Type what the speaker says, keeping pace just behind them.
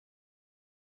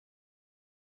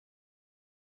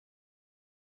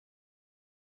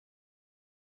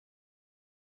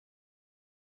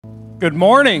Good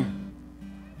morning.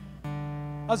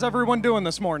 How's everyone doing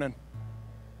this morning?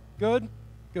 Good?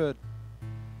 Good.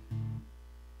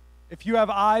 If you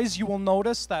have eyes, you will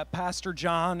notice that Pastor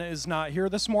John is not here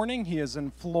this morning. He is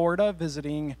in Florida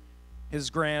visiting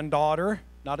his granddaughter,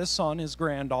 not his son, his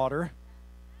granddaughter.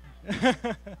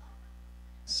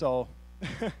 So,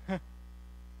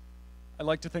 I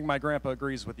like to think my grandpa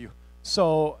agrees with you.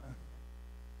 So,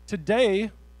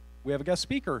 today, we have a guest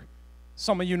speaker.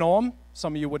 Some of you know him,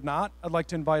 some of you would not. I'd like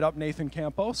to invite up Nathan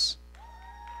Campos.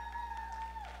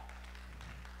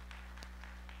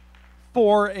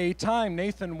 For a time,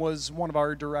 Nathan was one of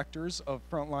our directors of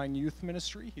Frontline Youth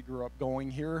Ministry. He grew up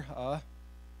going here,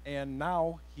 and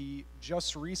now he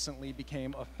just recently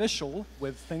became official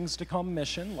with Things to Come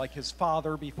mission, like his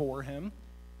father before him.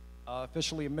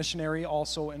 Officially a missionary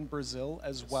also in Brazil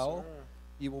as well. Yes,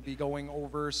 he will be going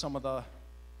over some of the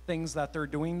things that they're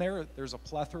doing there. There's a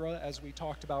plethora, as we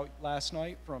talked about last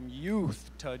night, from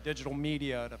youth to digital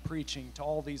media to preaching to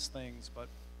all these things. But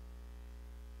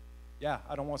yeah,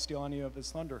 I don't want to steal any of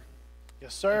his thunder.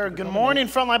 Yes, sir. Good morning,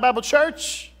 Frontline Bible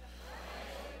Church.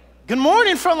 Good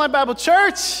morning, Frontline Bible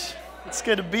Church. It's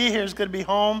good to be here. It's good to be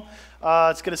home.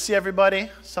 It's good to see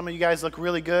everybody. Some of you guys look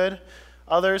really good.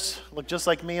 Others look just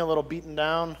like me, a little beaten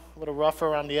down, a little rougher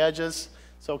around the edges.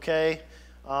 It's okay.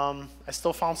 I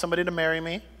still found somebody to marry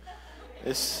me.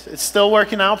 It's still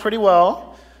working out pretty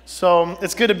well. So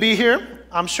it's good to be here.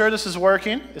 I'm sure this is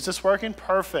working. Is this working?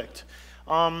 Perfect.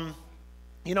 You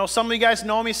know, some of you guys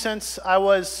know me since I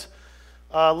was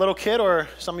a little kid, or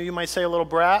some of you might say a little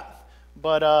brat.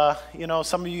 But, you know,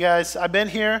 some of you guys, I've been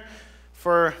here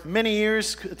for many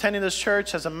years, attending this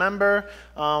church as a member,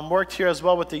 worked here as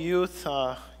well with the youth.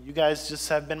 You guys just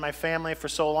have been my family for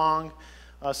so long,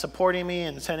 supporting me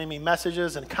and sending me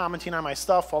messages and commenting on my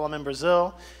stuff while I'm in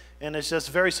Brazil. And it's just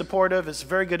very supportive. It's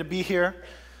very good to be here.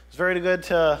 It's very good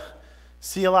to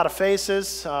see a lot of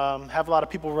faces, have a lot of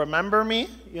people remember me,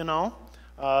 you know.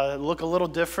 Look a little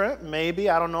different, maybe.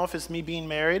 I don't know if it's me being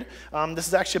married. This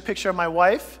is actually a picture of my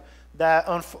wife that,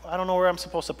 I don't know where I'm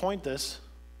supposed to point this.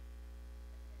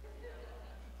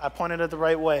 I pointed it the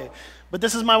right way. But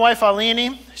this is my wife,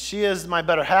 Alini. She is my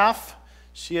better half.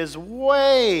 She is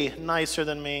way nicer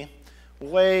than me,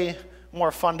 way more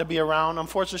fun to be around.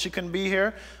 Unfortunately, she couldn't be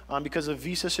here because of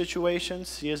visa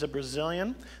situations. She is a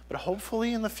Brazilian. But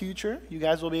hopefully in the future, you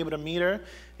guys will be able to meet her,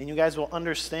 and you guys will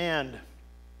understand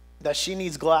that she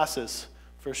needs glasses,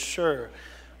 for sure.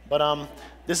 But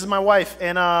this is my wife.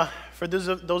 And for those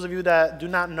of you that do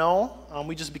not know,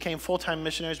 we just became full-time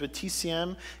missionaries with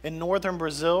TCM in northern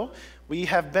Brazil. We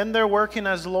have been there working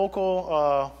as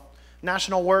local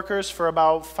national workers for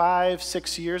about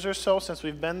 5-6 years or so since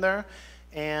we've been there.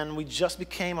 And we just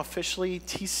became officially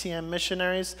TCM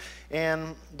missionaries.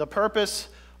 And the purpose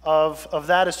of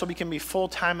that is so we can be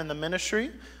full-time in the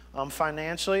ministry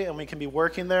financially, and we can be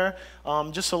working there.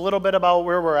 Just a little bit about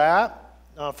where we're at.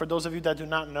 For those of you that do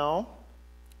not know,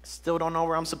 still don't know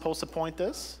where I'm supposed to point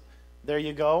this. There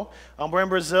you go. We're in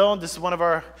Brazil. This is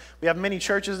we have many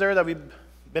churches there that we've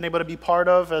been able to be part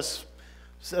of as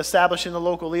establishing the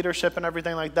local leadership and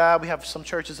everything like that. We have some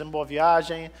churches in Boa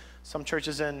Viagem, some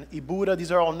churches in Ibura.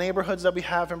 These are all neighborhoods that we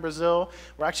have in Brazil.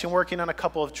 We're actually working on a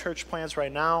couple of church plants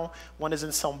right now. One is in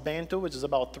São Bento, which is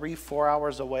about 3-4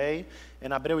 hours away,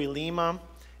 in Abreu e Lima,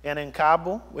 and in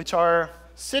Cabo, which are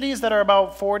cities that are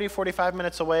about 40-45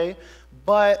 minutes away,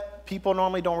 but people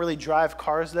normally don't really drive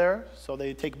cars there, so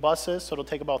they take buses, so it'll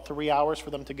take about 3 hours for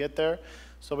them to get there.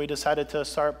 So we decided to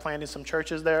start planting some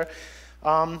churches there.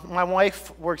 My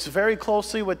wife works very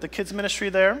closely with the kids ministry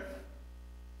there.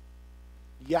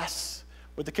 Yes,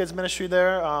 with the kids ministry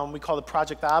there, we call it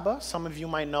Project Abba. Some of you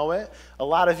might know it. A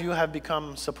lot of you have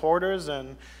become supporters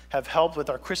and have helped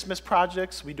with our Christmas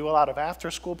projects. We do a lot of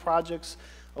after-school projects,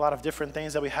 a lot of different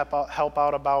things that we help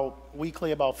out about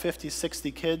weekly, about 50,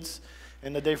 60 kids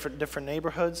in the different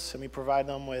neighborhoods, and we provide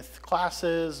them with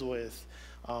classes, with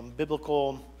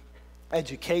biblical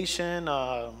education,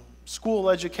 school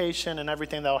education, and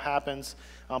everything that happens.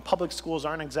 Public schools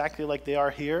aren't exactly like they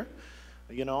are here.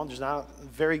 You know, there's not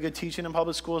very good teaching in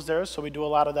public schools there, so we do a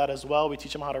lot of that as well. We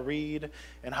teach them how to read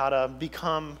and how to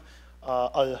become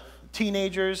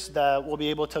teenagers that will be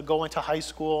able to go into high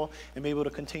school and be able to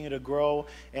continue to grow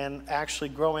and actually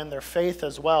grow in their faith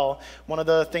as well. One of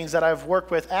the things that I've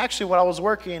worked with, actually when I was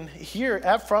working here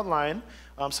at Frontline,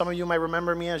 some of you might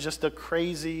remember me as just a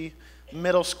crazy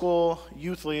middle school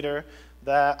youth leader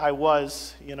that I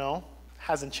was, you know,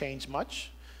 hasn't changed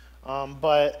much.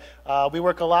 But we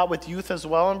work a lot with youth as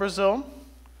well in Brazil.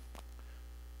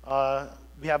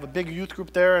 We have a big youth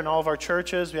group there in all of our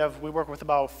churches. We work with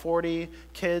about 40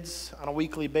 kids on a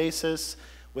weekly basis.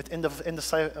 with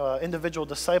individual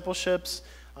discipleships,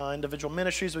 individual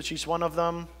ministries with each one of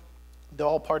them. They're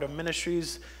all part of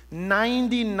ministries.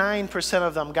 99%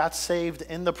 of them got saved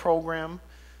in the program.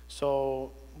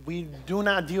 So we do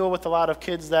not deal with a lot of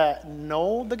kids that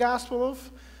know the gospel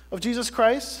of Jesus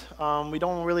Christ. We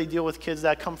don't really deal with kids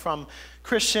that come from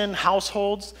Christian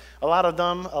households. A lot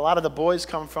of the boys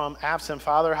come from absent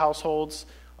father households.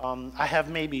 I have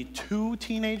maybe 2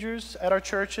 teenagers at our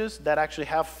churches that actually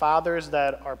have fathers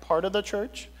that are part of the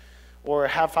church or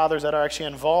have fathers that are actually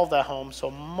involved at home. So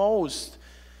most,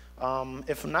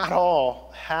 if not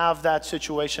all, have that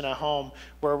situation at home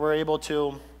where we're able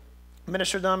to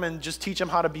minister them and just teach them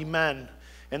how to be men.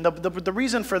 And the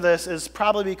reason for this is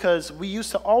probably because we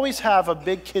used to always have a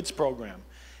big kids program.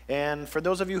 And for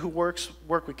those of you who work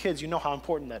with kids, you know how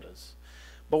important that is.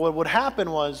 But what would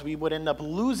happen was we would end up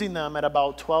losing them at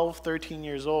about 12, 13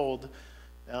 years old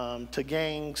to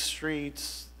gangs,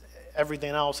 streets,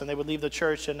 everything else. And they would leave the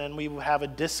church, and then we would have a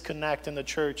disconnect in the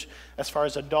church as far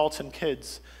as adults and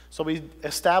kids. So we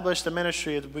established a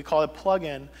ministry, we call it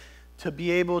Plug-In, to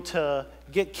be able to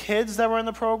get kids that were in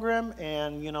the program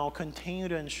and, continue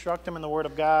to instruct them in the Word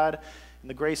of God and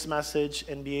the grace message,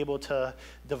 and be able to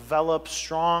develop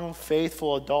strong,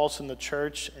 faithful adults in the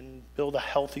church and build a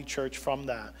healthy church from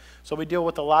that. So we deal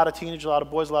with a lot of teenagers, a lot of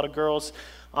boys, a lot of girls.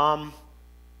 There's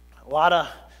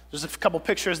a couple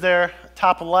pictures there,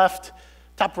 top left.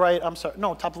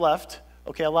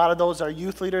 Okay, a lot of those are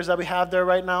youth leaders that we have there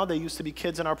right now. They used to be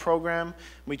kids in our program.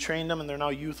 We trained them, and they're now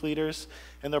youth leaders,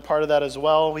 and they're part of that as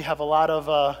well. We have a lot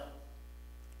of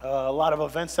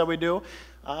events that we do.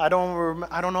 I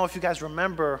don't know if you guys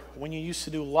remember when you used to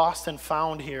do Lost and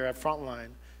Found here at Frontline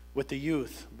with the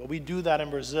youth, but we do that in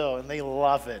Brazil, and they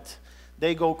love it.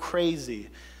 They go crazy.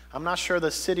 I'm not sure the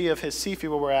city of Recife,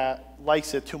 where we're at,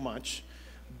 likes it too much,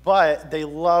 but they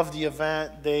love the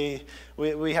event.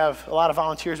 We have a lot of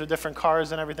volunteers with different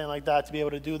cars and everything like that to be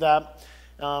able to do that.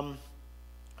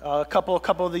 A couple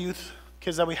of the youth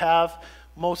kids that we have,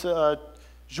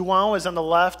 João is on the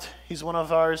left. He's one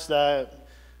of ours that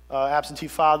absentee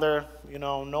father,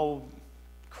 no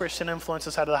Christian influence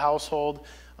inside of the household.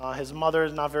 His mother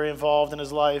is not very involved in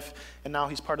his life, and now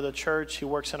he's part of the church. He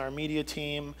works in our media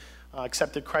team,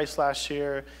 accepted Christ last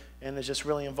year, and is just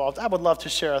really involved. I would love to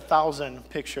share 1,000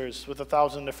 pictures with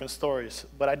 1,000 different stories,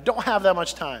 but I don't have that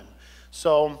much time.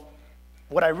 So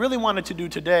what I really wanted to do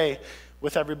today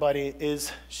with everybody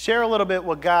is share a little bit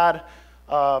what God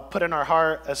put in our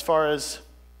heart as far as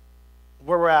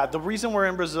where we're at. The reason we're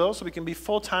in Brazil, so we can be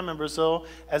full-time in Brazil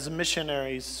as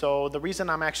missionaries. So the reason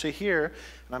I'm actually here,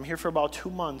 and I'm here for about 2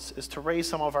 months, is to raise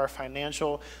some of our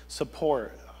financial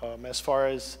support as far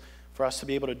as for us to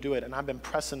be able to do it. And I've been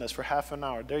pressing this for half an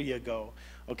hour. There you go.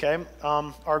 Okay?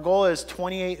 Our goal is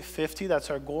 $28.50. That's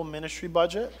our goal ministry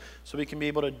budget, so we can be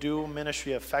able to do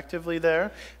ministry effectively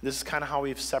there. This is kind of how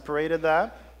we've separated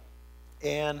that.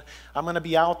 And I'm going to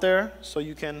be out there so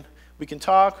we can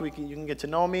talk, you can get to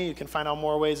know me, you can find out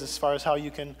more ways as far as how you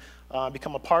can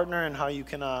become a partner and how you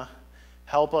can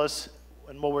help us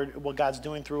and what God's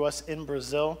doing through us in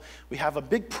Brazil. We have a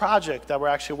big project that we're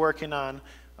actually working on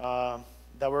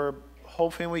that we're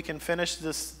hoping we can finish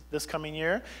this coming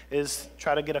year, is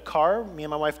try to get a car. Me and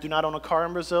my wife do not own a car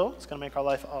in Brazil. It's going to make our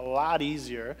life a lot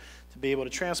easier to be able to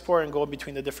transport and go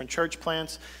between the different church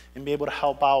plants and be able to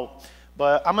help out.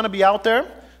 But I'm going to be out there.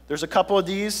 There's a couple of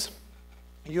these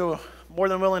you're more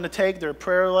than willing to take. They're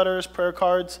prayer letters, prayer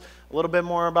cards, a little bit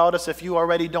more about us if you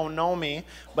already don't know me.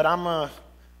 But I'm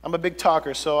a big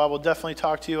talker, so I will definitely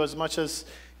talk to you as much as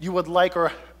you would like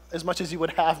or as much as you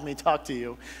would have me talk to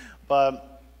you. But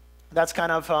that's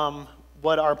kind of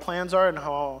what our plans are and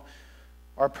how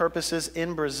our purpose is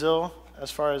in Brazil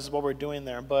as far as what we're doing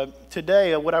there. But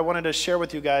today, what I wanted to share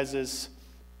with you guys is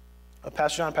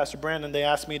Pastor John and Pastor Brandon, they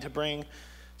asked me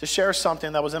to share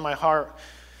something that was in my heart.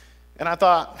 And I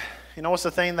thought, what's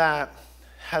the thing that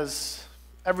has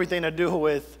everything to do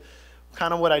with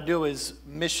kind of what I do is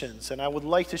missions. And I would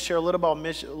like to share a little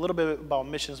bit about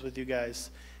missions with you guys.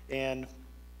 And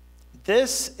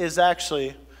this is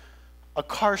actually a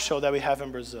car show that we have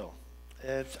in Brazil.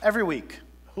 It's every week.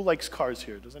 Who likes cars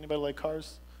here? Does anybody like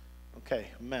cars? Okay,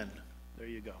 men. There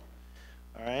you go.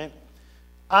 All right.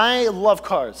 I love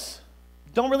cars.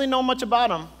 Don't really know much about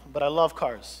them, but I love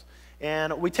cars.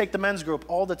 And we take the men's group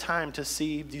all the time to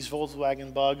see these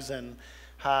Volkswagen Bugs and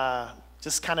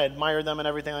just kind of admire them and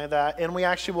everything like that. And we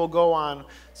actually will go on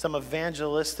some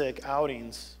evangelistic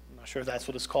outings. I'm not sure if that's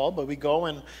what it's called, but we go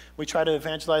and we try to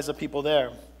evangelize the people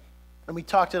there. And we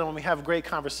talk to them and we have a great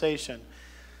conversation.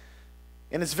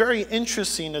 And it's very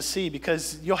interesting to see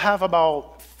because you'll have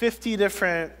about 50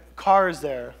 different cars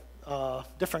there,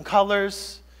 different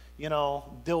colors,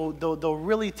 they'll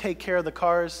really take care of the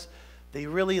cars. They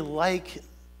really like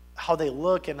how they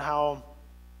look and how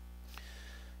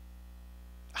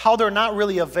they're not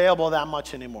really available that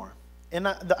much anymore. And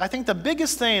I think the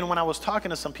biggest thing when I was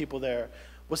talking to some people there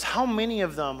was how many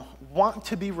of them want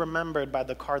to be remembered by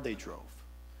the car they drove.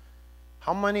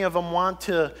 How many of them want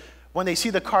to, when they see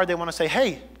the car, they want to say,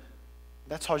 hey,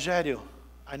 that's Rogério.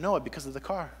 I know it because of the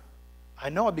car. I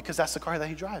know it because that's the car that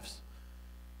he drives.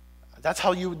 That's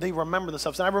how they remember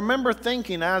themselves. And I remember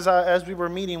thinking as we were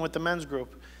meeting with the men's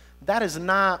group, that is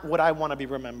not what I want to be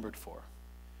remembered for.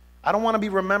 I don't want to be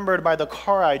remembered by the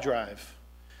car I drive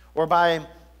or by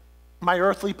my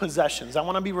earthly possessions. I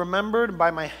want to be remembered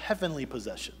by my heavenly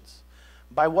possessions,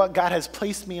 by what God has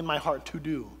placed me in my heart to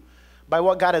do, by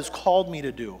what God has called me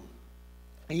to do.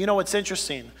 And it's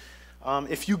interesting.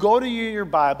 If you go to your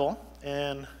Bible,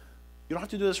 and you don't have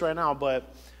to do this right now,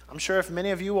 but I'm sure if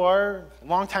many of you are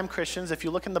longtime Christians, if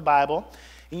you look in the Bible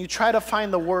and you try to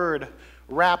find the word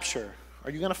rapture,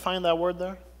 are you going to find that word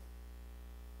there?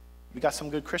 We got some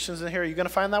good Christians in here. Are you going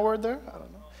to find that word there? I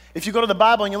don't know. If you go to the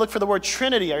Bible and you look for the word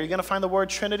Trinity, are you going to find the word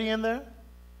Trinity in there?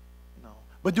 No.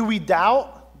 But do we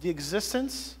doubt the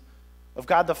existence of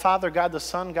God the Father, God the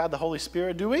Son, God the Holy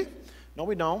Spirit? Do we? No,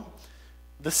 we don't.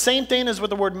 The same thing is with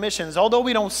the word missions. Although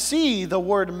we don't see the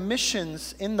word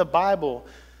missions in the Bible,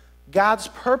 God's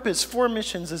purpose for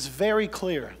missions is very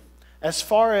clear as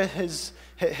far as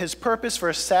his purpose for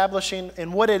establishing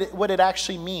and what it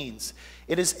actually means.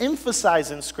 It is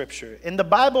emphasized in Scripture. In the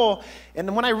Bible,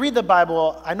 and when I read the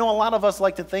Bible, I know a lot of us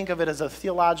like to think of it as a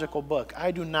theological book.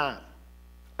 I do not.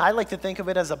 I like to think of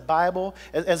it as a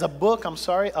book,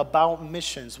 about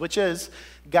missions, which is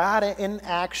God in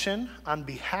action on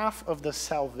behalf of the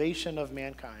salvation of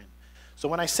mankind. So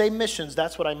when I say missions,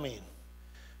 that's what I mean.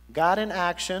 God in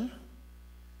action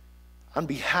on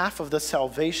behalf of the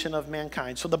salvation of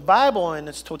mankind. So the Bible in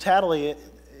its totality,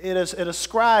 it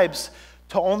ascribes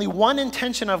to only one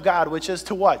intention of God, which is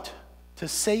to what? To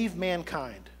save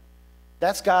mankind.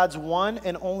 That's God's one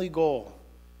and only goal.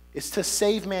 Is to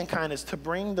save mankind, is to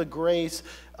bring the grace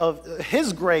of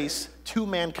his grace to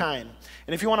mankind.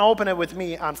 And if you want to open it with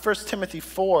me on 1 Timothy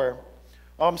 2:4.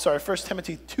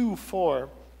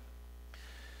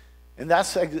 And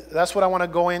that's what I want to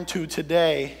go into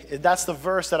today. That's the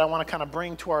verse that I want to kind of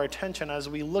bring to our attention as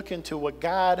we look into what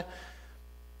God's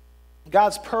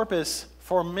purpose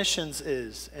for missions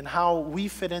is and how we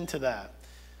fit into that.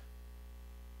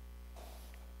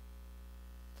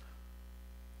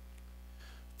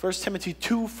 First Timothy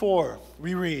 2:4,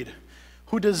 we read,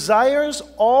 who desires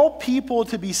all people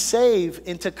to be saved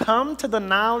and to come to the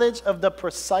knowledge of the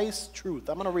precise truth.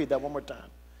 I'm going to read that one more time.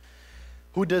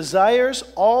 Who desires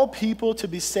all people to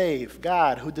be saved.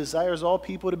 God, who desires all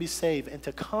people to be saved and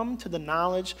to come to the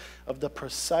knowledge of the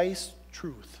precise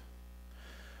truth.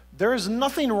 There is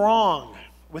nothing wrong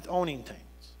with owning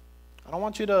things. I don't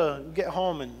want you to get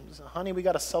home and say, honey, we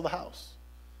got to sell the house.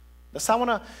 That's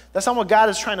not what God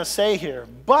is trying to say here.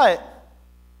 But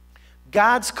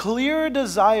God's clear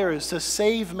desire is to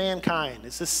save mankind.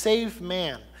 It's to save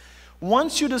man.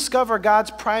 Once you discover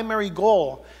God's primary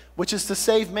goal, which is to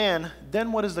save man,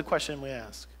 then what is the question we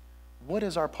ask? What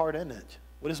is our part in it?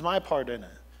 What is my part in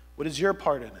it? What is your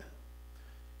part in it?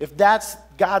 If that's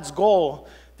God's goal,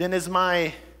 then is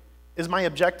my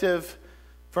objective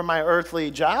for my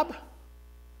earthly job?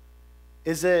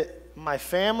 Is it my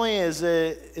family? Is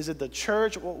it the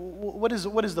church? What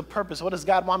is the purpose? What does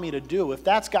God want me to do? If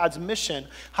that's God's mission,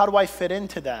 how do I fit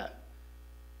into that?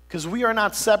 Because we are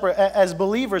not separate. As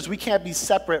believers, we can't be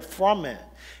separate from it.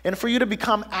 And for you to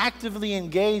become actively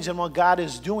engaged in what God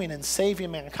is doing in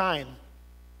saving mankind,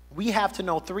 we have to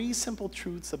know 3 simple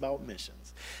truths about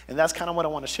missions. And that's kind of what I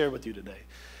want to share with you today.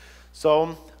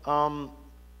 So I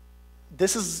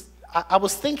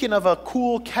was thinking of a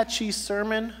cool, catchy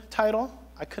sermon title.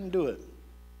 I couldn't do it.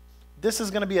 This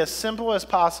is going to be as simple as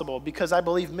possible because I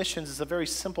believe missions is a very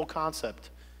simple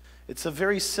concept. It's a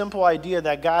very simple idea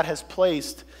that God has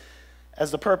placed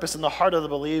as the purpose in the heart of the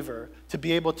believer to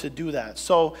be able to do that.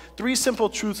 So 3 simple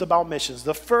truths about missions.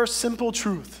 The first simple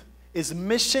truth is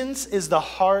missions is the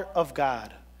heart of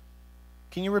God.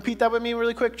 Can you repeat that with me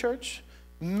really quick, church?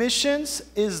 Missions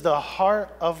is the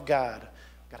heart of God.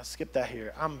 Got to skip that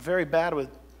here. I'm very bad with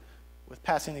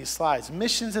passing these slides.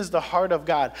 Missions is the heart of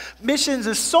God. Missions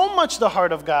is so much the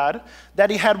heart of God that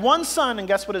he had one son, and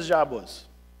guess what his job was?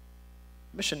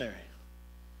 Missionary.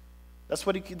 That's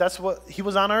what he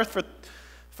was on earth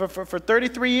for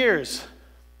 33 years.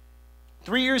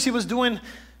 3 years he was doing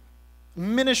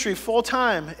ministry full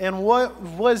time. And what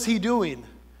was he doing?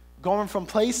 Going from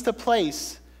place to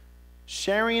place,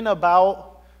 sharing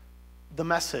about the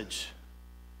message.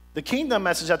 the kingdom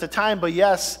message at the time, but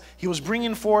yes, he was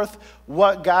bringing forth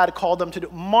what God called him to do.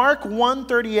 Mark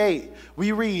 1:38,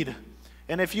 we read,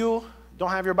 and if you don't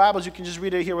have your Bibles, you can just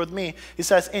read it here with me. He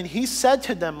says, and he said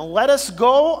to them, let us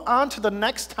go on to the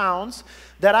next towns,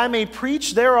 that I may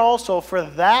preach there also, for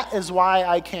that is why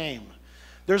I came.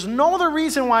 There's no other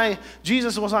reason why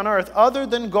Jesus was on earth other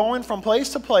than going from place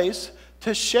to place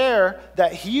to share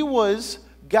that he was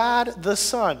God the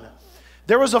Son.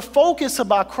 There was a focus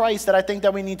about Christ that I think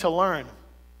that we need to learn.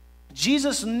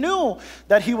 Jesus knew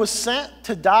that he was sent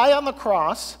to die on the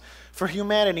cross for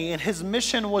humanity, and his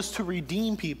mission was to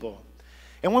redeem people.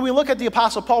 And when we look at the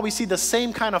Apostle Paul, we see the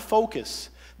same kind of focus,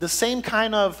 the same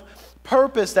kind of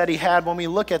purpose that he had when we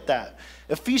look at that.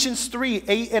 Ephesians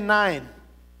 3:8-9,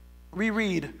 we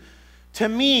read, to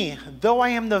me, though I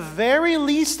am the very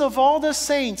least of all the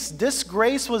saints, this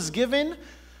grace was given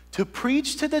to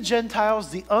preach to the Gentiles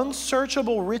the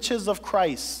unsearchable riches of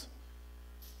Christ.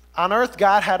 On earth,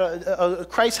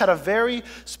 Christ had a very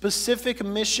specific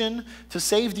mission to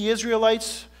save the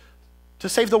Israelites, to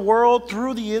save the world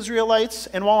through the Israelites.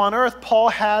 And while on earth,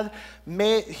 Paul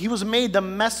was made the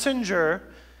messenger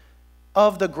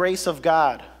of the grace of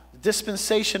God, the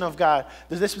dispensation of God,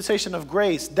 the dispensation of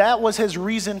grace. That was his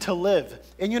reason to live.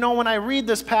 And you know, when I read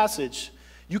this passage,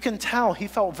 you can tell he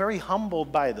felt very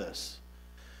humbled by this.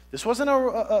 This wasn't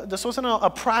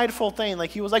a prideful thing.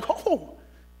 Like he was like, oh,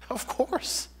 of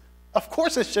course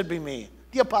it should be me,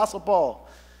 the Apostle Paul.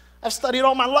 I've studied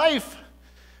all my life.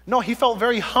 No, he felt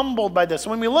very humbled by this.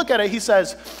 When we look at it, he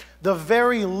says, the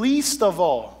very least of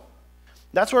all.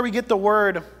 That's where we get the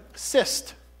word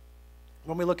cyst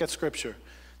when we look at Scripture.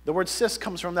 The word cyst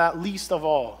comes from that, least of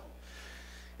all.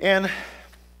 And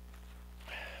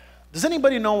does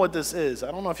anybody know what this is?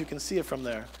 I don't know if you can see it from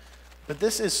there, but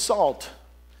this is salt.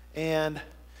 And,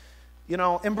 you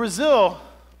know, in Brazil,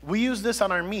 we use this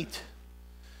on our meat.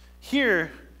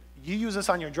 Here, you use this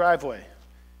on your driveway.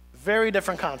 Very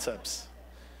different concepts.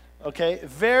 Okay?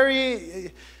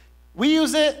 We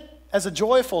use it as a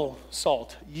joyful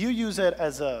salt. You use it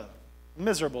as a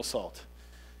miserable salt.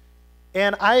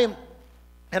 And I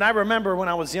remember when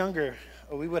I was younger,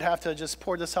 we would have to just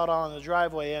pour this out on the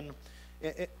driveway.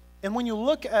 And when you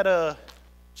look at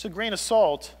just a grain of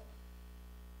salt,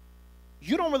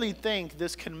 you don't really think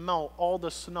this can melt all the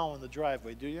snow in the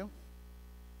driveway, do you?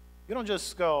 You don't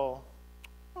just go,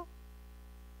 oh,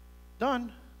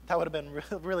 done. That would have been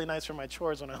really nice for my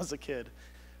chores when I was a kid.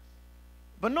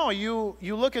 But no, you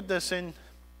look at this and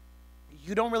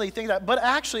you don't really think that. But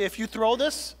actually, if you throw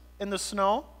this in the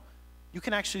snow, you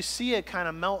can actually see it kind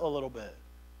of melt a little bit.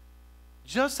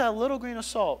 Just that little grain of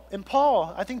salt. And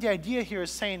Paul, I think the idea here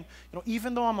is saying, you know,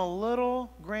 even though I'm a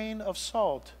little grain of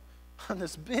salt on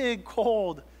this big,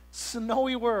 cold,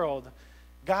 snowy world,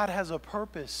 God has a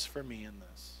purpose for me in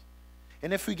this.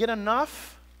 And if we get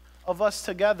enough of us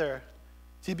together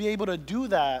to be able to do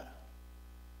that,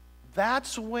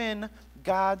 that's when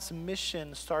God's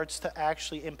mission starts to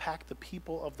actually impact the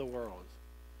people of the world.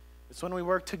 It's when we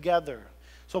work together.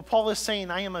 So Paul is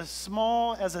saying, I am as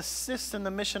small as a cyst in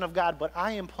the mission of God, but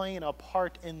I am playing a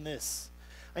part in this.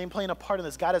 I am playing a part in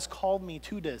this. God has called me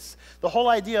to this. The whole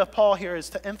idea of Paul here is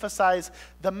to emphasize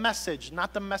the message,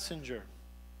 not the messenger.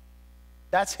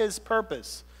 That's his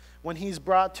purpose when he's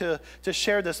brought to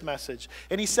share this message.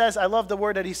 And he says, I love the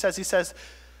word that he says,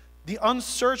 the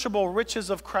unsearchable riches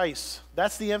of Christ.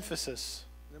 That's the emphasis.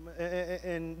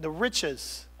 And the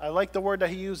riches, I like the word that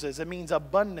he uses. It means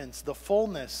abundance, the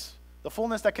fullness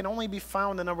that can only be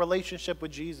found in a relationship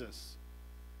with Jesus.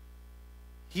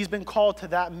 He's been called to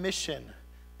that mission.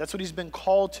 That's what he's been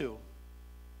called to.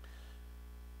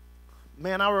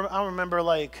 Man, I remember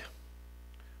like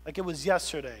it was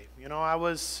yesterday. You know, I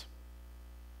was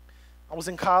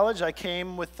in college. When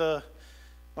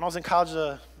I was in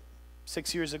college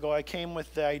 6 years ago, I came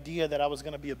with the idea that I was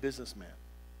going to be a businessman.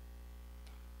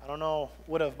 I don't know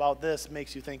what about this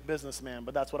makes you think businessman,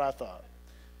 but that's what I thought.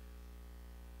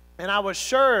 And I was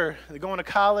sure that going to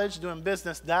college, doing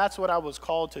business, that's what I was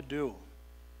called to do.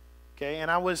 Okay,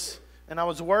 and I was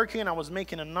working, I was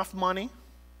making enough money.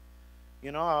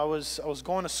 You know, I was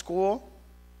going to school,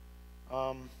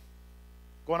 going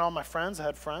out with my friends. I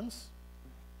had friends.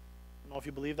 I don't know if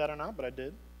you believe that or not, but I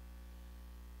did.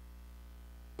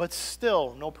 But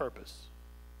still, no purpose.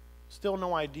 Still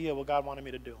no idea what God wanted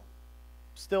me to do.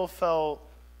 Still felt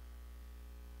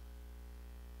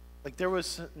like there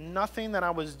was nothing that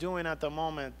I was doing at the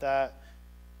moment that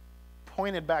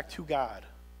pointed back to God.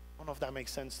 I don't know if that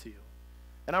makes sense to you.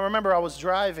 And I remember I was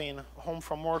driving home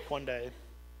from work one day,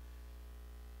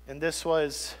 and this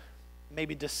was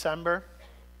maybe December,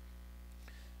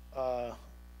 and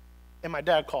my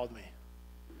dad called me.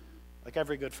 like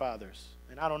every good father's.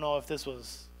 And I don't know if this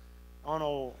was, I don't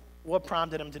know what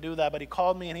prompted him to do that, but he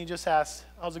called me and he just asked,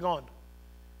 how's it going?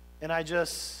 And I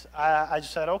just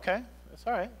said, okay, that's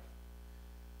all right.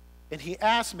 And he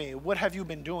asked me, what have you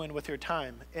been doing with your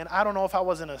time? And I don't know if I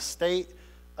was in a state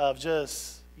of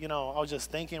just, I was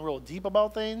just thinking real deep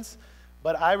about things,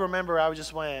 but I remember I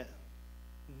just went,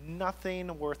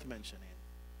 nothing worth mentioning.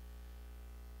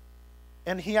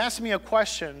 And he asked me a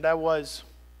question that was,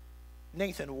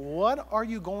 Nathan, what are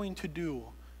you going to do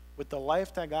with the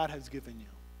life that God has given you?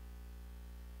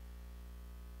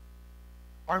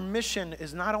 Our mission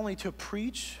is not only to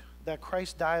preach that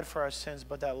Christ died for our sins,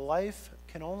 but that life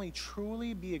can only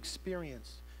truly be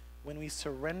experienced when we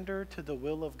surrender to the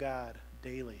will of God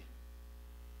daily.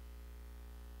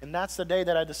 And that's the day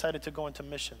that I decided to go into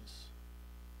missions.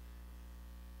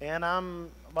 And I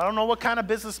don't know what kind of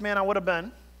businessman I would have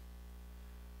been,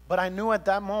 but I knew at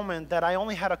that moment that I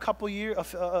only had a couple years,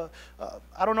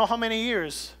 I don't know how many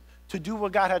years, to do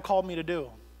what God had called me to do.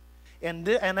 And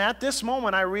at this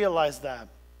moment, I realized that.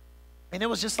 And it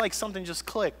was just like something just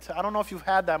clicked. I don't know if you've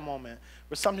had that moment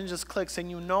where something just clicks and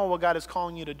you know what God is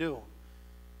calling you to do.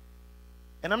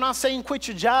 And I'm not saying quit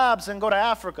your jobs and go to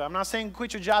Africa. I'm not saying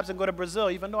quit your jobs and go to Brazil,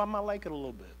 even though I might like it a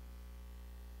little bit.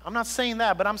 I'm not saying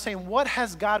that, but I'm saying, what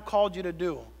has God called you to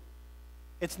do?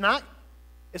 It's not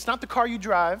the car you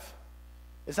drive.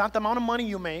 It's not the amount of money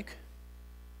you make.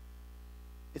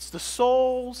 It's the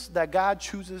souls that God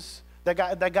chooses,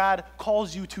 that God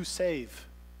calls you to save,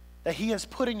 that he has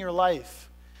put in your life.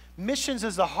 Missions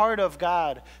is the heart of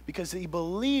God because he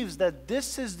believes that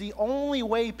this is the only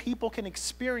way people can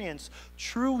experience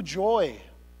true joy.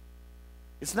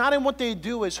 It's not in what they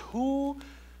do, it's who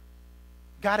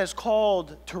God has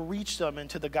called to reach them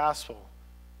into the gospel.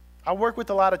 I work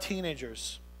with a lot of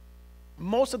teenagers.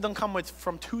 Most of them come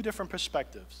from two different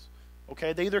perspectives.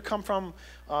 Okay, they either come from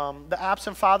the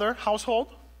absent father household,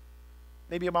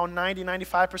 maybe about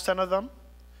 95% of them.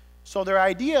 So their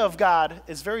idea of God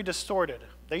is very distorted.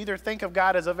 They either think of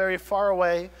God as a very far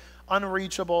away,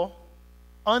 unreachable,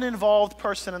 uninvolved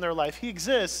person in their life. He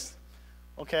exists,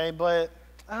 okay, but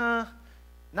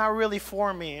not really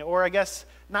for me, or I guess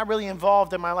not really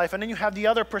involved in my life. And then you have the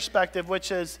other perspective,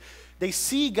 which is they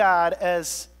see God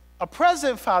as a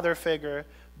present father figure,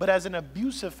 but as an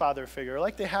abusive father figure,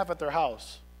 like they have at their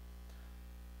house.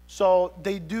 So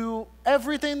they do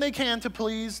everything they can to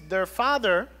please their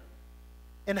father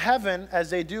in heaven as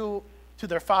they do to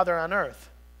their father on earth.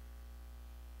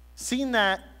 Seeing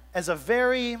that as a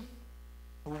very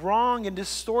wrong and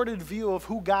distorted view of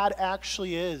who God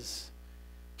actually is.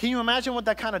 Can you imagine what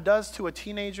that kind of does to a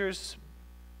teenager's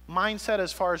mindset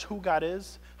as far as who God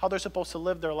is, how they're supposed to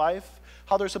live their life,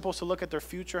 how they're supposed to look at their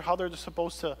future, how they're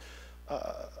supposed to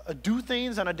do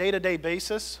things on a day-to-day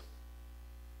basis?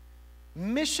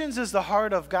 Missions is the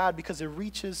heart of God because it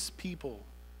reaches people.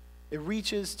 It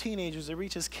reaches teenagers, it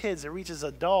reaches kids, it reaches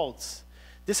adults.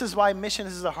 This is why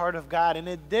missions is the heart of God,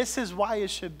 and this is why it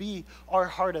should be our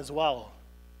heart as well.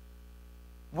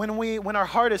 When our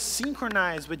heart is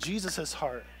synchronized with Jesus'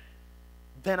 heart,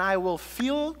 then I will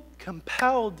feel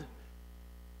compelled,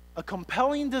 a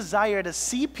compelling desire to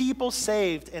see people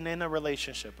saved and in a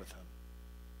relationship with him.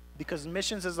 Because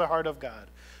missions is the heart of God.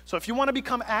 So if you want to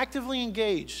become actively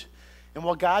engaged in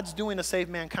what God's doing to save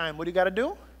mankind, what do you got to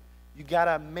do? You got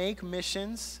to make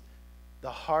missions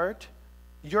the heart,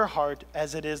 your heart,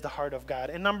 as it is the heart of God.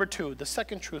 And number two, the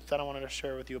second truth that I wanted to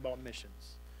share with you about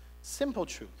missions. Simple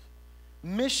truth.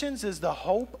 Missions is the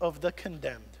hope of the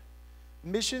condemned.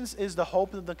 Missions is the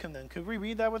hope of the condemned. Could we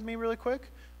read that with me really quick?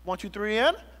 1, 2, 3,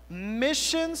 and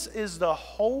missions is the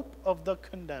hope of the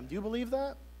condemned. Do you believe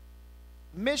that?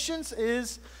 Missions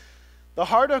is the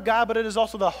heart of God, but it is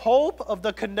also the hope of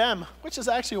the condemned, which is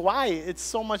actually why it's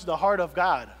so much the heart of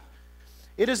God.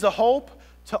 It is the hope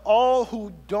to all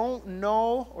who don't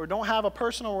know or don't have a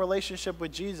personal relationship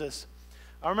with Jesus.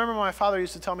 I remember my father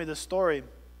used to tell me this story.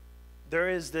 There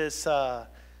is this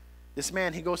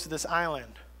man, he goes to this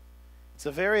island. It's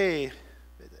a very,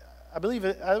 I believe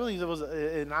it was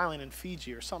an island in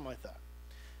Fiji or something like that.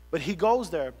 But he goes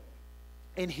there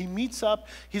and he meets up.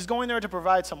 He's going there to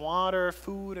provide some water,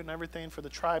 food, and everything for the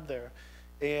tribe there.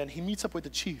 And he meets up with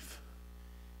the chief.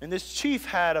 And this chief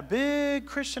had a big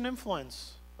Christian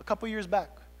influence a couple years back.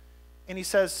 And he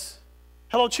says,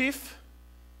 "Hello, chief.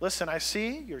 Listen, I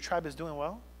see your tribe is doing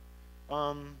well.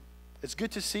 It's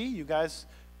good to see you guys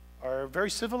are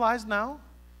very civilized now.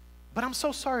 But I'm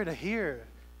so sorry to hear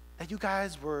that you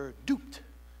guys were duped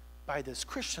by this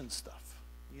Christian stuff.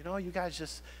 You know, you guys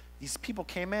just, these people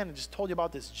came in and just told you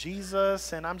about this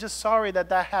Jesus, and I'm just sorry that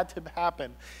that had to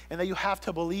happen, and that you have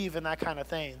to believe in that kind of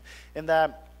thing, and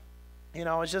that You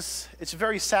know, it's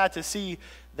very sad to see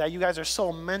that you guys are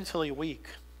so mentally weak.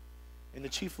 And the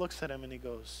chief looks at him and he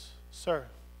goes, sir,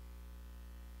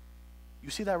 you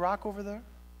see that rock over there?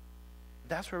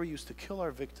 That's where we used to kill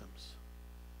our victims.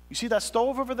 You see that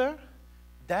stove over there?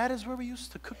 That is where we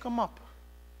used to cook them up.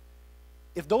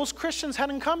 If those Christians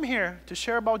hadn't come here to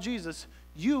share about Jesus,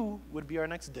 you would be our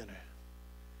next dinner.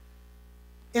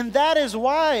 And that is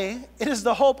why it is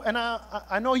the hope, and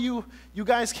I know you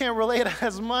guys can't relate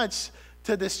as much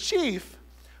to this chief,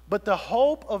 but the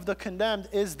hope of the condemned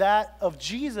is that of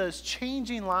Jesus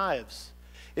changing lives.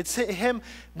 It's him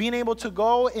being able to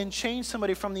go and change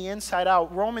somebody from the inside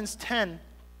out. Romans 10,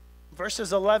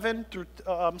 verses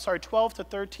 12 to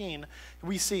 13,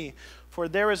 we see, for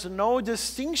there is no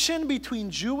distinction between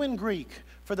Jew and Greek,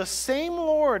 for the same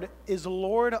Lord is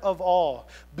Lord of all,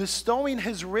 bestowing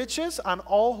his riches on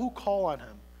all who call on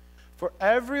him. For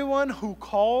everyone who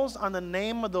calls on the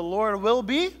name of the Lord will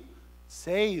be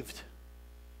saved.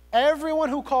 Everyone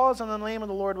who calls on the name of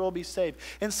the Lord will be saved.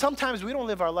 And sometimes we don't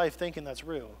live our life thinking that's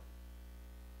real.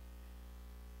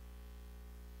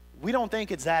 We don't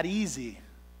think it's that easy.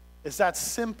 It's that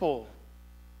simple.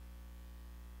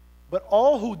 But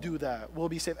all who do that will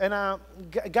be saved. And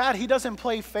God, he doesn't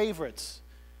play favorites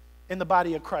in the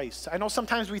body of Christ. I know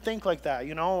sometimes we think like that.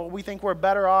 You know, we think we're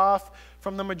better off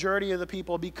from the majority of the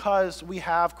people because we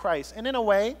have Christ. And in a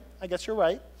way, I guess you're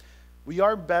right. We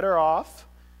are better off.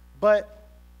 But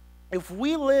if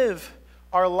we live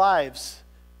our lives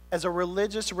as a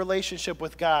religious relationship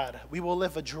with God, we will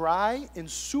live a dry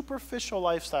and superficial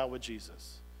lifestyle with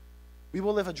Jesus. We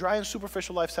will live a dry and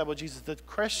superficial lifestyle with Jesus. The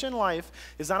Christian life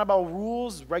is not about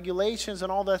rules, regulations,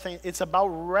 and all that thing. It's about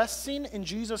resting in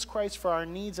Jesus Christ for our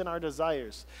needs and our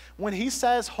desires. When he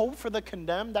says hope for the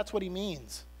condemned, that's what he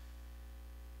means.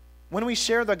 When we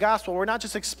share the gospel, we're not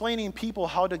just explaining people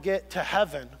how to get to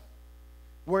heaven.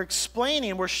 We're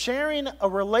sharing a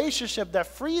relationship that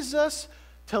frees us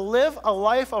to live a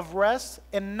life of rest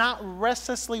and not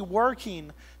restlessly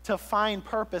working to find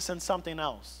purpose in something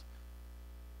else.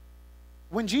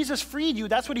 When Jesus freed you,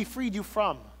 that's what he freed you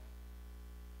from.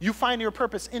 You find your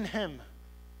purpose in him,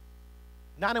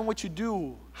 not in what you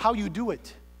do, how you do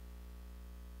it.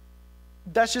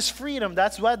 That's just freedom.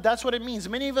 That's what it means.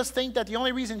 Many of us think that the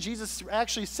only reason Jesus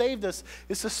actually saved us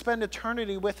is to spend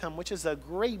eternity with him, which is a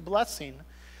great blessing.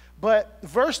 But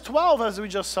verse 12, as we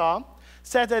just saw,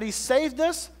 said that he saved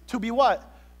us to be what?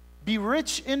 Be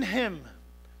rich in him.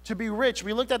 To be rich.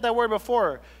 We looked at that word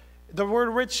before. The word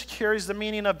rich carries the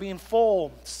meaning of being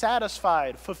full,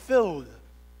 satisfied, fulfilled.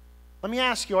 Let me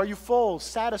ask you, are you full,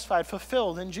 satisfied,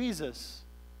 fulfilled in Jesus?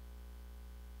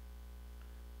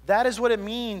 That is what it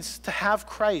means to have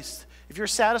Christ. If you're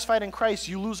satisfied in Christ,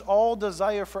 you lose all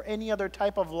desire for any other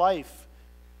type of life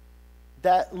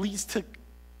that leads to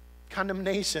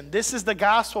condemnation. This is the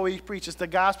gospel we preach. It's the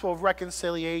gospel of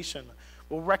reconciliation.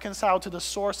 We're reconciled to the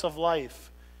source of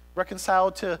life.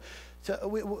 Reconciled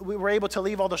we're able to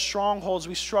leave all the strongholds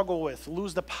we struggle with,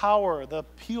 lose the power, the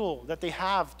appeal that they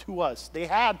have to us. They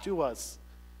had to us.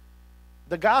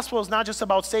 The gospel is not just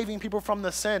about saving people from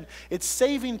the sin. It's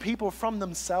saving people from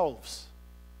themselves.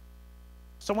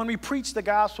 So when we preach the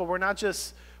gospel, we're not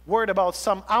just worried about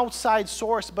some outside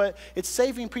source, but it's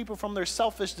saving people from their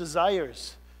selfish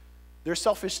desires, their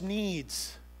selfish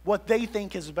needs, what they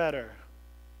think is better.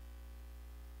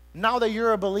 Now that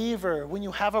you're a believer, when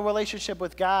you have a relationship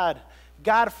with God,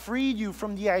 God freed you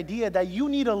from the idea that you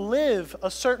need to live a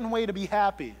certain way to be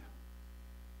happy,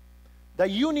 that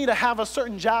you need to have a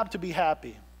certain job to be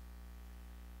happy.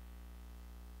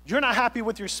 You're not happy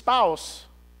with your spouse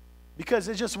because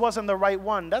it just wasn't the right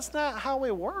one. That's not how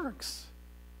it works.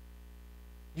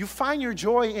 You find your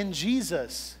joy in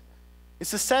Jesus.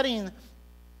 It's a setting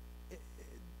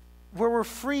where we're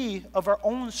free of our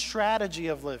own strategy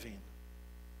of living.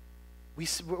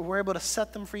 We're able to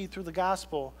set them free through the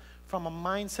gospel from a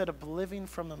mindset of living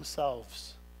from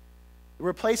themselves. It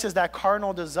replaces that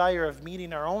carnal desire of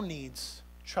meeting our own needs,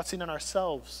 trusting in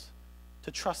ourselves,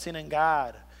 to trusting in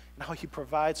God and how he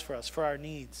provides for us, for our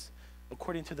needs,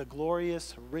 according to the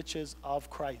glorious riches of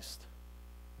Christ.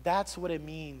 That's what it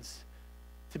means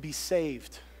to be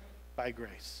saved by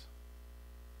grace.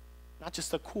 Not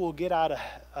just a cool get out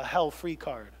of hell free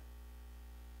card.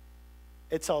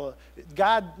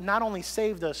 God not only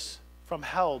saved us from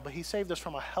hell, but he saved us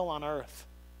from a hell on earth,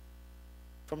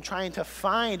 from trying to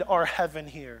find our heaven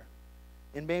here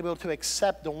and be able to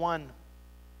accept the one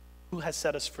who has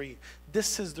set us free.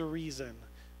 This is the reason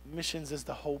missions is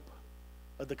the hope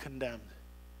of the condemned.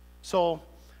 So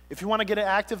if you want to get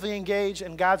actively engaged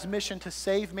in God's mission to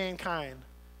save mankind,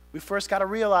 we first got to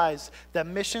realize that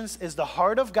missions is the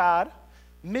heart of God,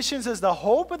 Missions is the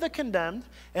hope of the condemned.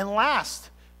 And last,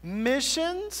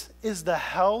 missions is the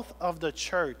health of the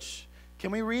church. Can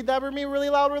we read that for me really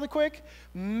loud, really quick?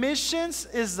 Missions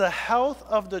is the health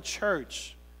of the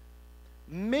church.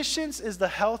 Missions is the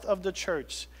health of the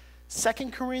church.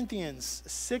 2 Corinthians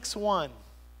 6:1.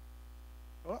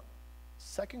 Oh,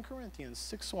 2 Corinthians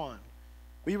 6:1.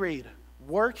 We read,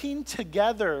 working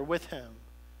together with him.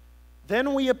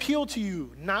 Then we appeal to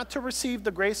you not to receive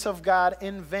the grace of God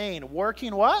in vain.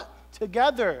 Working what?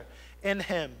 Together in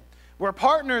him. We're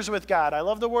partners with God. I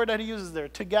love the word that he uses there,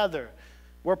 together.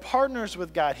 We're partners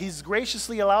with God. He's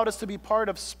graciously allowed us to be part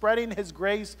of spreading his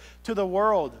grace to the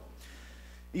world.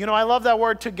 You know, I love that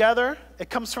word together. It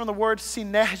comes from the word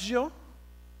synergio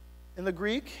in the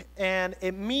Greek, and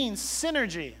it means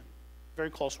synergy.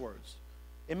 Very close words.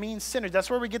 It means synergy. That's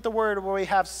where we get the word where we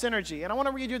have synergy. And I want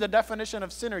to read you the definition of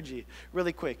synergy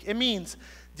really quick. It means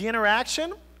the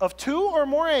interaction of two or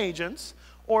more agents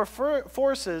or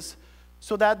forces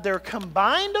so that their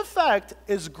combined effect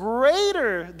is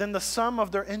greater than the sum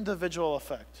of their individual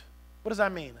effect. What does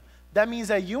that mean? That means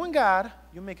that you and God,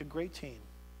 you make a great team.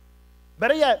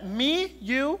 Better yet, me,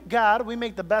 you, God, we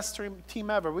make the best team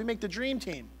ever. We make the dream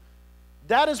team.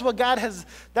 That is what God has,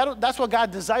 that's what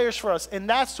God desires for us. And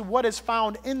that's what is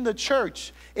found in the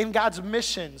church, in God's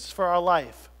missions for our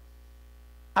life.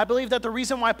 I believe that the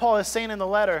reason why Paul is saying in the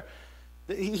letter,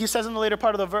 he says in the later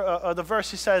part of the verse,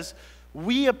 he says,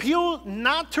 we appeal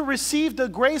not to receive the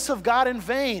grace of God in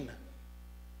vain.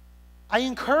 I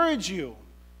encourage you.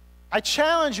 I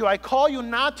challenge you. I call you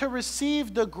not to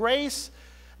receive the grace,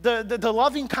 the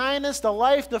loving kindness, the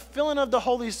life, the filling of the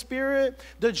Holy Spirit,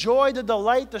 the joy, the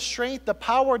delight, the strength, the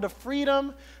power, the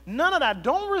freedom. None of that.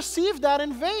 Don't receive that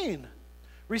in vain.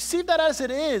 Receive that as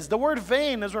it is. The word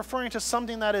vain is referring to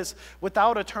something that is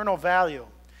without eternal value.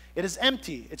 It is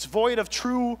empty. It's void of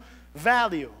true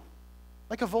value.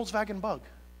 Like a Volkswagen Bug.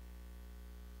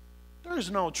 There is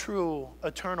no true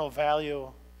eternal value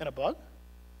in a bug.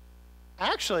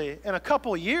 Actually, in a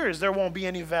couple years, there won't be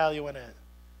any value in it.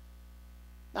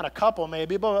 Not a couple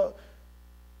maybe, but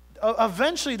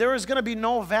eventually there is going to be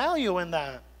no value in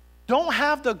that. Don't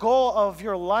have the goal of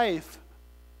your life.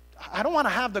 I don't want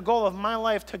to have the goal of my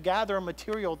life to gather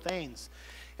material things.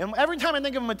 And every time I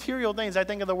think of material things, I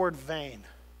think of the word vain.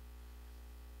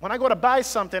 When I go to buy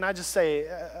something, I just say,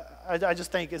 I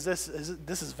just think, this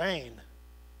is vain.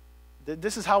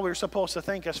 This is how we're supposed to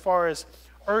think as far as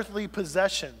earthly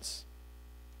possessions.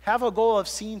 Have a goal of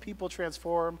seeing people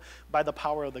transformed by the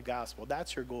power of the gospel.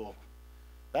 That's your goal.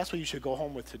 That's what you should go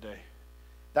home with today.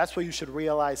 That's what you should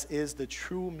realize is the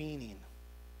true meaning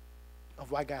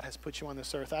of why God has put you on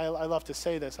this earth. I love to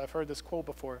say this. I've heard this quote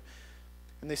before.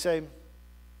 And they say,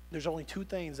 there's only two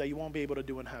things that you won't be able to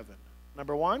do in heaven.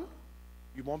 Number one,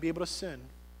 you won't be able to sin.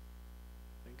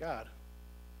 Thank God.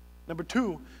 Number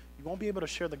two, you won't be able to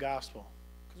share the gospel.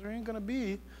 Because there ain't going to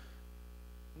be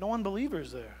no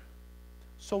unbelievers there.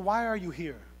 So why are you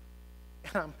here?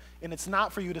 And it's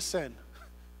not for you to sin.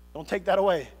 Don't take that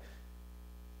away.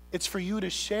 It's for you to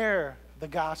share the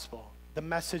gospel, the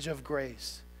message of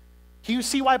grace. Can you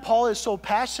see why Paul is so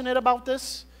passionate about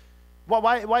this?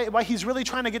 Why he's really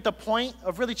trying to get the point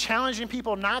of really challenging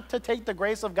people not to take the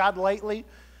grace of God lightly,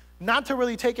 not to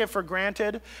really take it for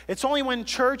granted. It's only when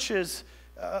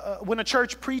when a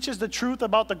church preaches the truth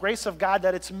about the grace of God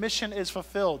that its mission is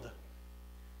fulfilled.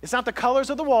 It's not the colors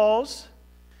of the walls.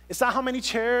 It's not how many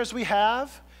chairs we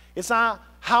have. It's not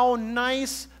how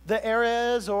nice the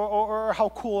area is or how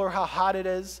cool or how hot it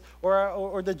is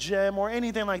or the gym or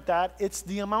anything like that. It's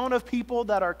the amount of people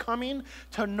that are coming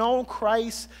to know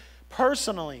Christ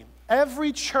personally.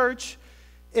 Every church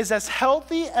is as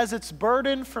healthy as its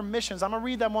burden for missions. I'm going to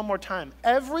read that one more time.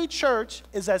 Every church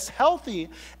is as healthy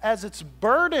as its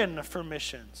burden for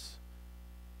missions.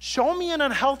 Show me an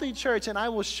unhealthy church and I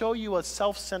will show you a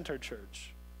self-centered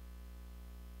church.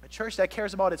 A church that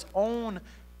cares about its own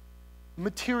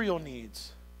material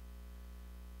needs.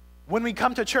 When we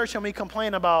come to church and we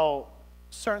complain about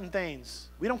certain things,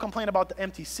 we don't complain about the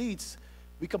empty seats.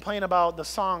 We complain about the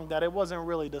song that it wasn't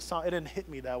really the song. It didn't hit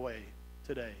me that way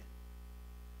today.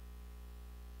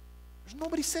 There's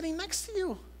nobody sitting next to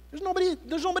you. There's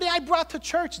nobody I brought to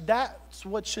church. That's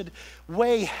what should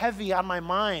weigh heavy on my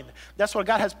mind. That's what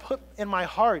God has put in my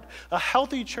heart. A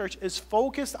healthy church is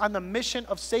focused on the mission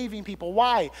of saving people.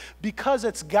 Why? Because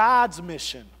it's God's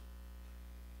mission.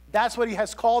 That's what he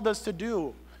has called us to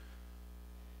do.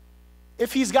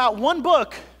 If he's got one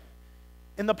book,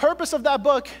 and the purpose of that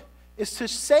book is to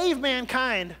save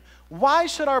mankind, why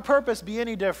should our purpose be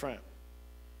any different?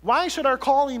 Why should our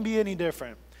calling be any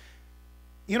different?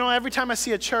 You know, every time I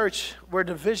see a church where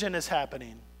division is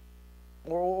happening,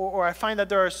 or I find that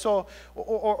there are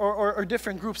or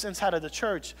different groups inside of the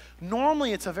church.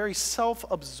 Normally, it's a very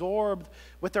self-absorbed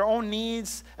with their own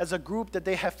needs as a group that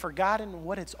they have forgotten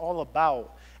what it's all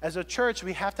about. As a church,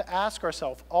 we have to ask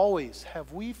ourselves always,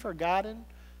 have we forgotten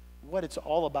what it's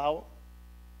all about?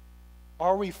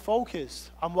 Are we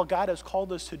focused on what God has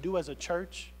called us to do as a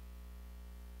church?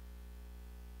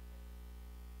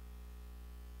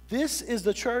 This is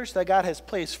the church that God has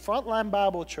placed, Frontline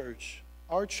Bible Church.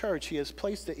 Our church, He has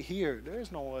placed it here. There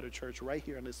is no other church right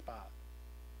here in this spot.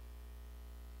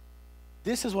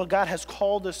 This is what God has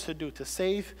called us to do, to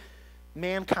save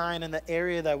mankind in the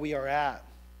area that we are at.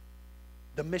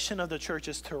 The mission of the church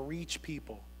is to reach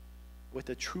people with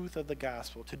the truth of the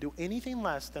gospel. To do anything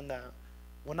less than that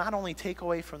will not only take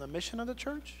away from the mission of the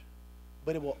church,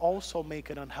 but it will also make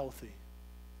it unhealthy.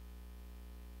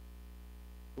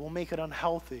 It will make it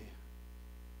unhealthy.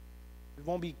 It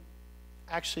won't be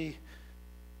actually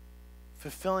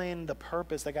fulfilling the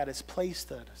purpose that God has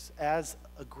placed us as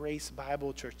a Grace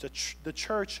Bible Church. The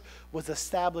church was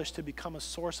established to become a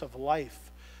source of life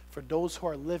for those who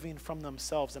are living from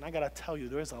themselves. And I got to tell you,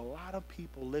 there's a lot of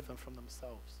people living from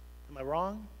themselves. Am I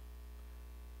wrong?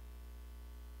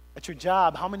 At your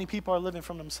job, how many people are living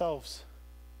from themselves?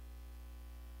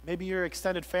 Maybe your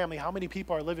extended family, how many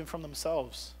people are living from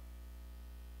themselves?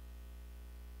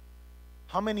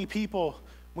 How many people,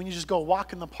 when you just go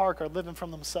walk in the park, are living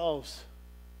from themselves?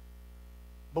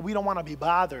 But we don't want to be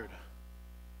bothered.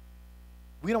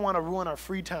 We don't want to ruin our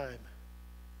free time.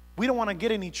 We don't want to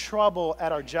get any trouble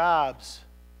at our jobs.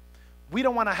 We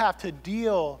don't want to have to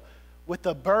deal with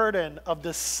the burden of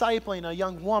discipling a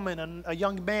young woman and a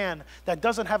young man that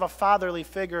doesn't have a fatherly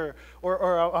figure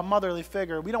or a motherly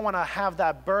figure. We don't want to have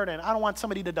that burden. I don't want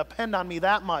somebody to depend on me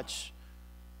that much.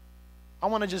 I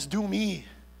want to just do me.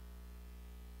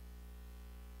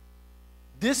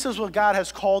 This is what God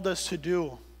has called us to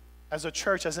do as a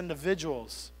church, as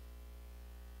individuals.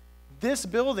 This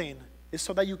building is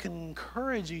so that you can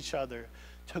encourage each other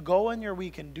to go in your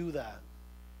week and do that.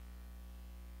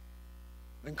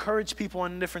 Encourage people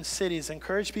in different cities,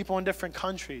 encourage people in different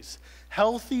countries.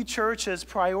 Healthy churches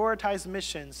prioritize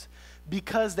missions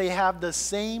because they have the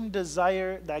same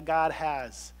desire that God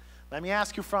has. Let me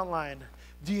ask you, Frontline,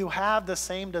 do you have the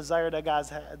same desire that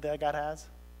God has?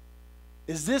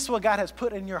 Is this what God has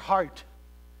put in your heart?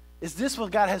 Is this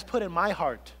what God has put in my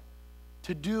heart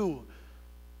to do?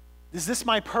 Is this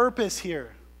my purpose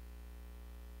here?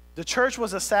 The church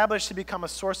was established to become a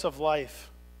source of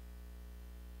life.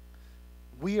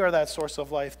 We are that source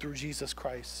of life through Jesus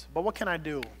Christ. But what can I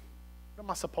do? What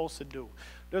am I supposed to do?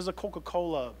 There's a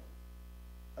Coca-Cola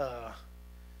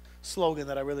slogan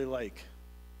that I really like.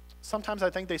 Sometimes I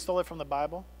think they stole it from the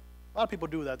Bible. A lot of people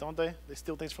do that, don't they? They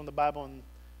steal things from the Bible and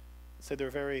say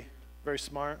they're very, very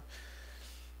smart.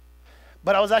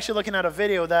 But I was actually looking at a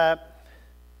video that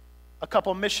a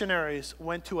couple missionaries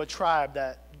went to a tribe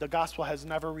that the gospel has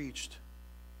never reached.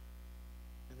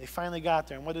 And they finally got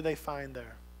there. And what did they find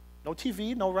there? No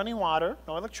TV, no running water,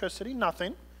 no electricity,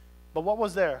 nothing. But what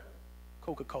was there?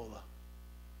 Coca-Cola.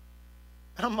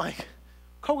 And I'm like,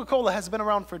 Coca-Cola has been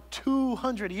around for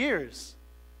 200 years.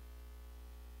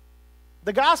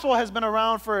 The gospel has been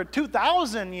around for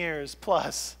 2,000 years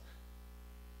plus.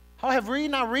 How have we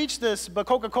not reached this, but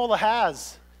Coca-Cola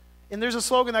has? And there's a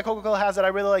slogan that Coca-Cola has that I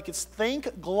really like. It's think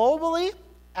globally,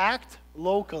 act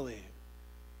locally.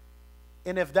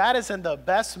 And if that isn't the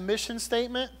best mission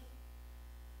statement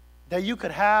that you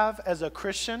could have as a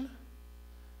Christian,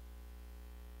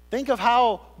 think of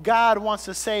how God wants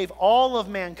to save all of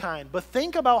mankind. But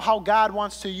think about how God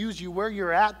wants to use you where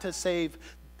you're at to save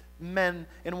men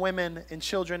and women and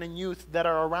children and youth that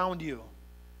are around you.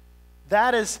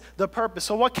 That is the purpose.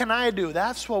 So what can I do?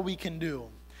 That's what we can do.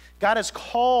 God has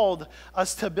called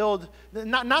us to build,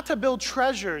 not to build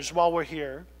treasures while we're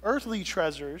here, earthly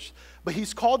treasures, but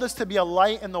He's called us to be a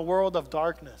light in the world of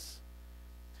darkness.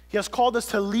 He has called us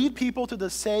to lead people to the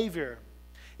Savior.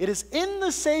 It is in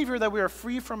the Savior that we are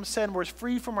free from sin. We're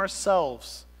free from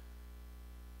ourselves.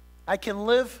 I can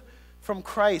live from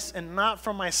Christ and not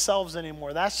from myself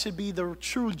anymore. That should be the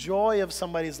true joy of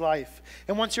somebody's life.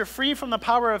 And once you're free from the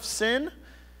power of sin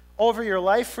over your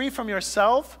life, free from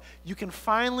yourself, you can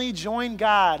finally join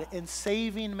God in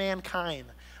saving mankind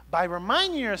by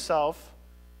reminding yourself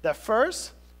that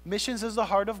first, missions is the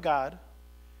heart of God,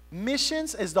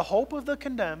 missions is the hope of the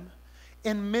condemned,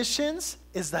 and missions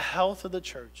is the health of the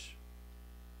church.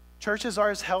 Churches are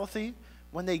as healthy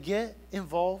when they get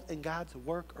involved in God's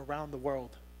work around the world.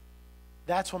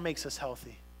 That's what makes us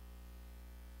healthy.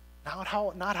 Not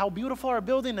how beautiful our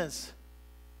building is,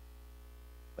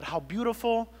 but how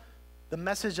beautiful the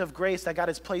message of grace that God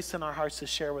has placed in our hearts to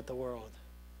share with the world.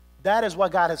 That is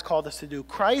what God has called us to do.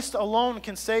 Christ alone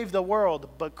can save the world,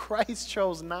 but Christ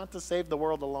chose not to save the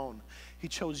world alone. He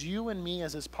chose you and me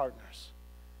as his partners.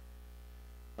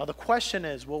 Now the question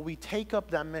is, will we take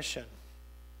up that mission?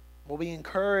 Will we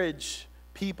encourage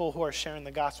people who are sharing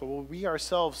the gospel? Will we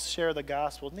ourselves share the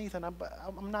gospel? Nathan,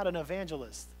 I'm not an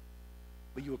evangelist,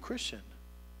 but you a Christian.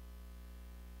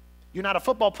 You're not a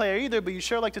football player either, but you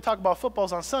sure like to talk about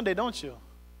footballs on Sunday, don't you?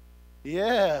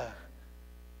 Yeah.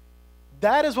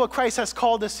 That is what Christ has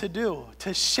called us to do,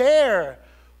 to share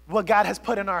what God has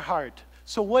put in our heart.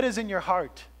 So what is in your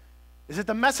heart? Is it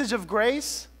the message of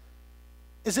grace?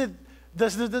 Is it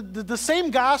the same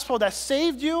gospel that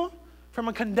saved you from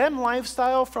a condemned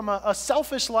lifestyle, from a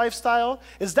selfish lifestyle?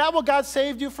 Is that what God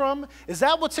saved you from? Is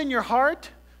that what's in your heart?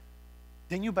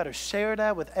 Then you better share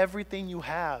that with everything you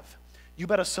have. You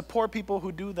better support people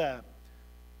who do that.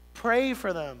 Pray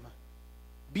for them.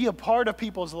 Be a part of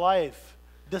people's life.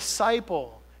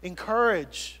 Disciple,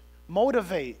 encourage,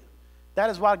 motivate. That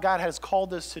is what God has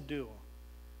called us to do.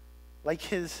 Like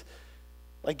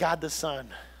God the Son,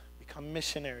 become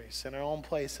missionaries in our own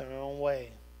place, in our own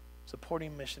way.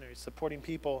 Supporting missionaries, supporting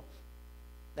people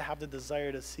that have the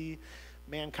desire to see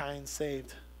mankind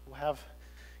saved, who have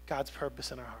God's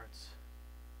purpose in our hearts.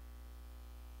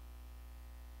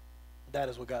 That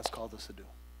is what God's called us to do.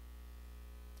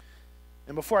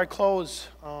 And before I close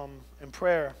in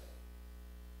prayer,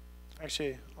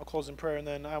 actually, I'll close in prayer, and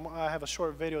then I have a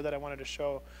short video that I wanted to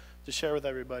share with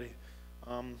everybody.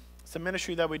 It's a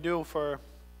ministry that we do it's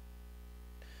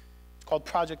called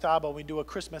Project Abba. We do a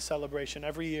Christmas celebration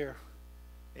every year,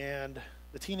 and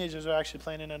the teenagers are actually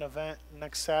planning an event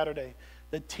next Saturday.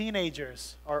 The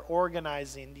teenagers are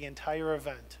organizing the entire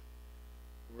event.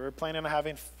 We're planning on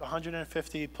having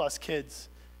 150 plus kids,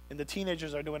 and the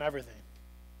teenagers are doing everything.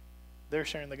 They're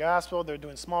sharing the gospel, they're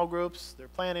doing small groups, they're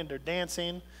planning, they're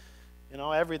dancing,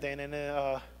 everything. And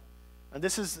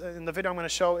this is, in the video I'm going to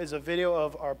show, is a video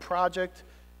of our project,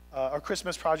 our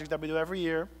Christmas project that we do every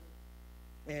year.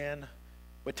 And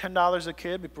with $10 a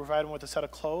kid, we provide them with a set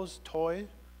of clothes, toy,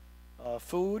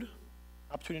 food,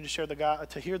 opportunity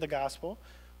to hear the gospel.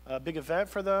 A big event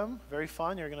for them, very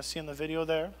fun. You're going to see in the video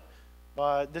there.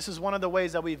 But this is one of the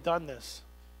ways that we've done this.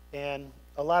 And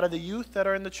a lot of the youth that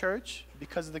are in the church,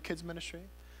 because of the kids' ministry,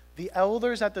 the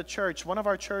elders at the church, one of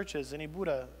our churches in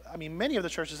Ibuda, many of the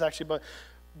churches actually, but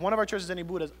one of our churches in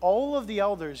Ibuda, all of the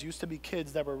elders used to be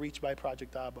kids that were reached by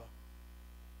Project Abba.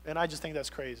 And I just think that's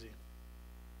crazy.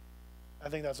 I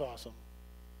think that's awesome.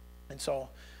 And so,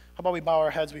 how about we bow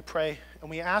our heads, we pray, and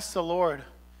we ask the Lord,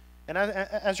 and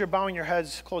as you're bowing your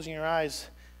heads, closing your eyes,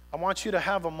 I want you to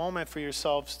have a moment for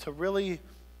yourselves to really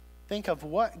think of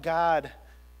what's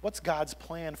God's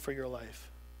plan for your life.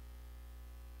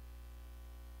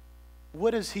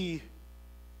 What does He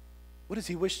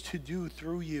wish to do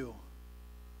through you?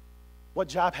 What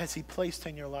job has He placed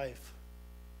in your life?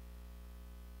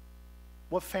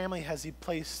 What family has He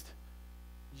placed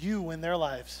you in their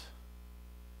lives?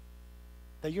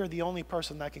 That you're the only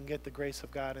person that can get the grace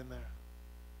of God in there.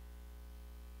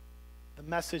 The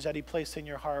message that He placed in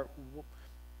your heart,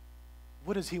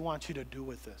 what does He want you to do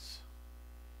with this?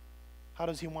 How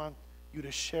does He want you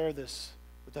to share this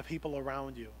with the people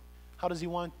around you? How does He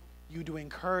want you to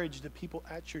encourage the people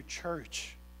at your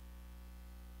church?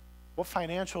 What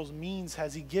financial means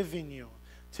has He given you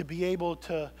to be able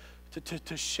to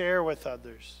share with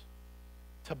others,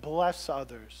 to bless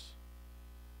others,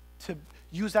 to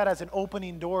use that as an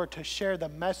opening door to share the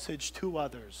message to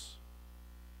others?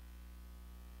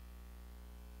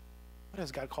 What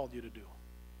has God called you to do?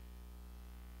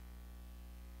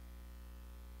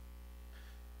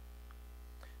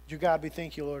 Dear God, we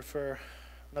thank you, Lord, for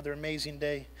another amazing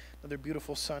day, another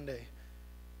beautiful Sunday.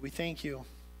 We thank you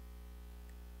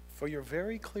for your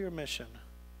very clear mission.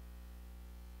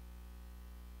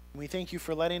 We thank you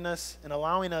for letting us and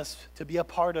allowing us to be a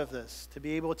part of this, to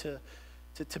be able to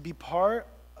be part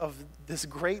of this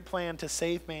great plan to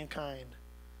save mankind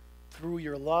through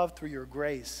your love, through your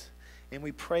grace. And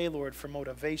we pray, Lord, for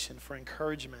motivation, for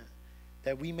encouragement,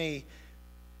 that we may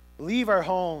leave our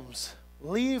homes,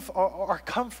 leave our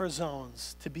comfort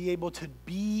zones to be able to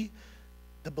be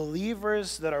the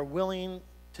believers that are willing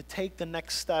to take the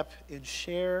next step and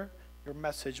share your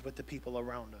message with the people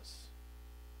around us.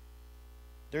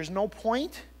 There's no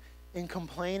point in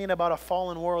complaining about a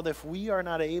fallen world if we are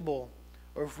not able,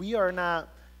 or if we are not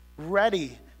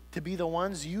ready to be the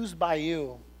ones used by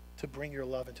you to bring your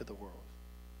love into the world,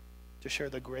 to share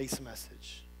the grace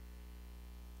message.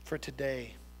 For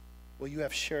today, what you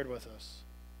have shared with us.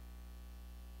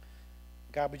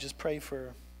 God, we just pray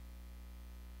for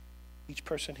each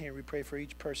person here. We pray for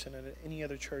each person at any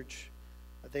other church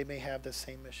that they may have the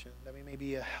same mission, that we may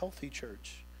be a healthy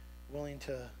church willing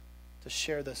to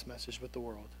share this message with the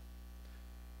world.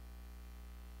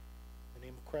 In the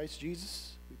name of Christ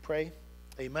Jesus, we pray.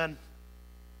 Amen.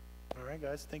 All right,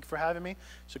 guys. Thank you for having me.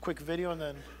 It's a quick video and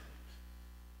then...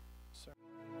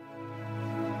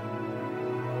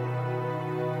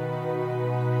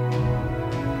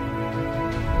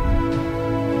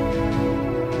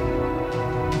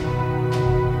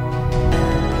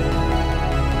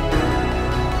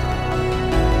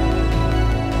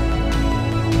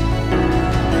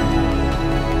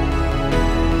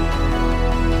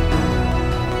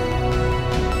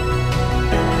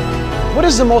 What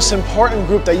is the most important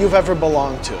group that you've ever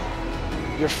belonged to?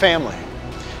 Your family.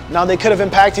 Now, they could have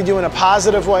impacted you in a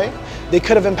positive way. They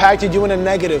could have impacted you in a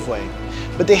negative way.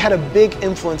 But they had a big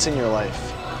influence in your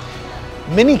life.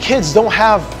 Many kids don't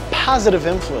have positive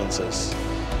influences.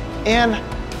 And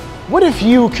what if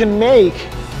you can make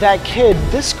that kid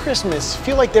this Christmas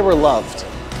feel like they were loved,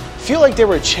 feel like they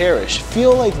were cherished,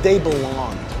 feel like they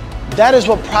belonged? That is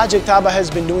what Project Abba has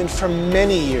been doing for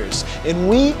many years. And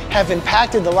we have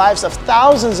impacted the lives of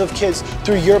thousands of kids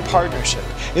through your partnership.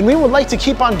 And we would like to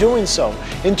keep on doing so.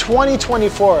 In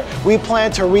 2024, we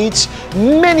plan to reach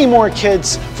many more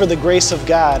kids for the grace of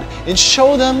God and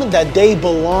show them that they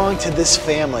belong to this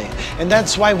family. And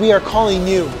that's why we are calling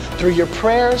you through your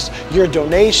prayers, your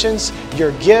donations,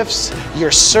 your gifts,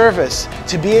 your service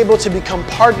to be able to become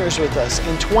partners with us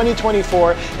in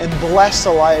 2024 and bless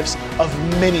the lives of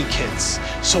many kids.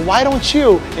 So why don't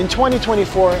you, in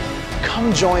 2024,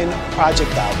 come join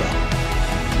Project Abba?